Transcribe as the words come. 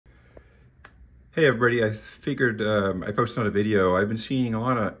Hey everybody, I figured I posted on a video. I've been seeing a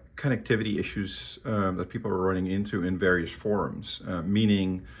lot of connectivity issues that people are running into in various forums,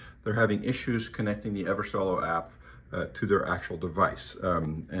 meaning they're having issues connecting the Eversolo app to their actual device.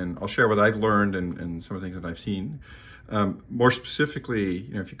 And I'll share what I've learned and some of the things that I've seen. More specifically,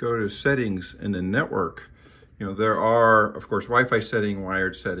 if you go to settings in the network, there are, of course, Wi-Fi setting,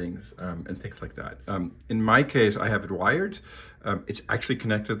 wired settings, and things like that. In my case, I have it wired. It's actually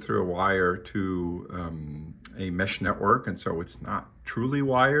connected through a wire to a mesh network, and so it's not truly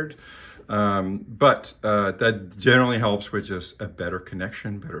wired. But that generally helps with just a better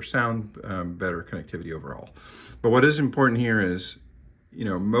connection, better sound, better connectivity overall. But what is important here is,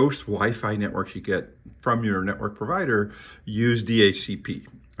 most Wi-Fi networks you get from your network provider use DHCP.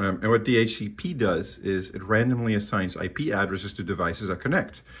 And what DHCP does is it randomly assigns IP addresses to devices that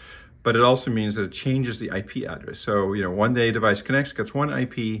connect. But it also means that it changes the IP address. So, one day a device connects, gets one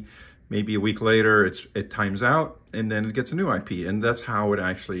IP, maybe a week later it times out, and then it gets a new IP. And that's how it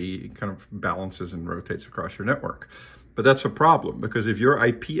actually kind of balances and rotates across your network. But that's a problem, because if your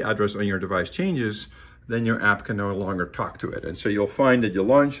IP address on your device changes, then your app can no longer talk to it. And so you'll find that you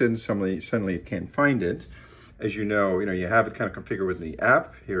launch it and suddenly it can't find it. As you know, you have it kind of configured within the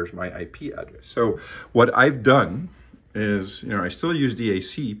app. Here's my IP address. So what I've done is, I still use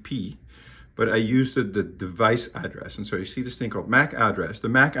DHCP, but I use the device address. And so you see this thing called MAC address. The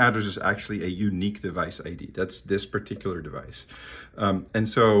MAC address is actually a unique device ID. That's this particular device. And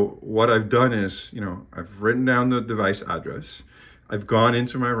so what I've done is, I've written down the device address. I've gone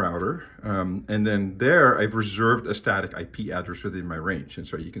into my router, and then there I've reserved a static IP address within my range. And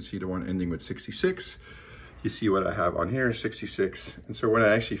so you can see the one ending with 66. You see what I have on here, 66. And so when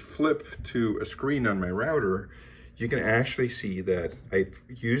I actually flip to a screen on my router, you can actually see that I've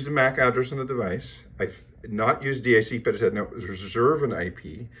used the MAC address on the device. I've not used DHCP, but I said, no, reserve an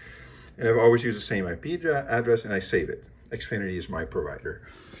IP. And I've always used the same IP address, and I save it. Xfinity is my provider.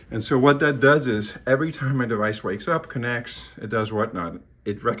 And so what that does is every time my device wakes up, connects, it does whatnot.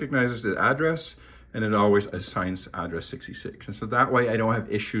 It recognizes the address, and it always assigns address 66. And so that way I don't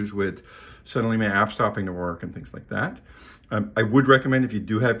have issues with suddenly my app stopping to work and things like that. I would recommend, if you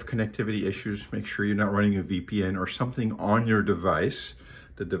do have connectivity issues, make sure you're not running a VPN or something on your device,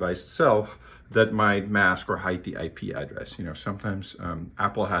 the device itself, that might mask or hide the IP address. Sometimes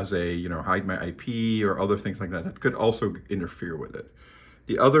Apple has a, hide my IP or other things like that. That could also interfere with it.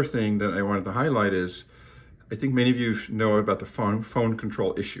 The other thing that I wanted to highlight is, I think many of you know about the phone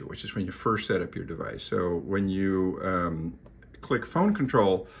control issue, which is when you first set up your device. So when you click phone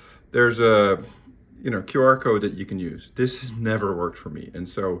control, there's a QR code that you can use. This has never worked for me. And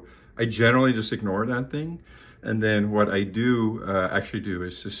so I generally just ignore that thing. And then what I do actually do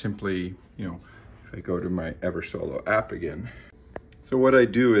is to simply, if I go to my Eversolo app again. So what I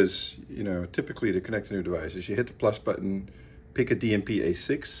do is, typically to connect a new device is you hit the plus button, pick a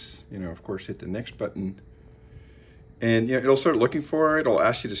DMP-A6, of course, hit the next button. And it'll start looking for it. It'll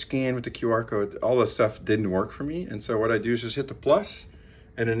ask you to scan with the QR code. All that stuff didn't work for me. And so what I do is just hit the plus.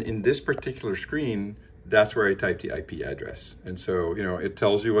 And then in this particular screen, that's where I type the IP address. And so, it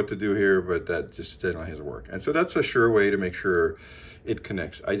tells you what to do here, but that just generally doesn't work. And so that's a sure way to make sure it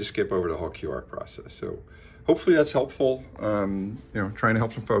connects. I just skip over the whole QR process. So hopefully that's helpful, trying to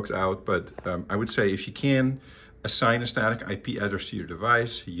help some folks out. But I would say if you can, assign a static IP address to your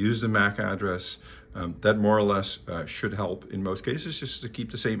device, use the MAC address. That more or less should help in most cases, just to keep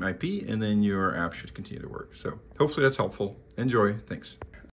the same IP, and then your app should continue to work. So hopefully that's helpful. Enjoy. Thanks.